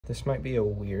This might be a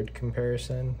weird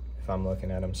comparison. If I'm looking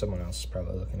at them, someone else is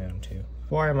probably looking at them too.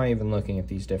 Why am I even looking at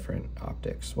these different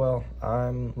optics? Well,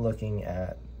 I'm looking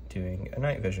at doing a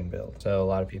night vision build. So a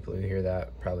lot of people who hear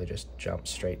that probably just jump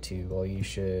straight to, well, you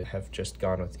should have just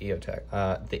gone with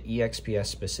eotech. The EXPS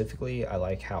specifically, I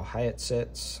like how high it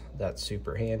sits. That's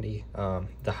super handy.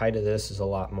 The height of this is a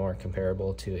lot more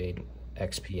comparable to a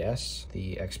XPS.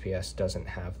 The XPS doesn't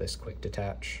have this quick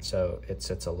detach, so it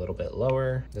sits a little bit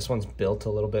lower. This one's built a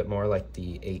little bit more like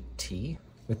the 8T.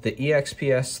 With the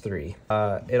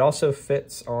EXPS3, it also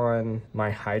fits on my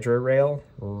Hydra rail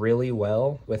really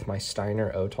well with my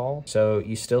Steiner OTOL. So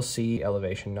you still see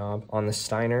elevation knob on the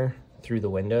Steiner through the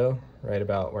window, right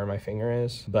about where my finger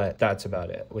is, but that's about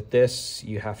it. With this,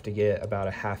 you have to get about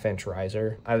a 1/2 inch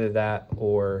riser. Either that,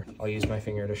 or I'll use my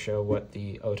finger to show what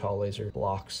the OTOL laser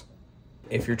blocks.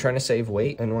 If you're trying to save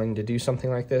weight and wanting to do something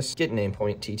like this, get an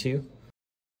Aimpoint T2.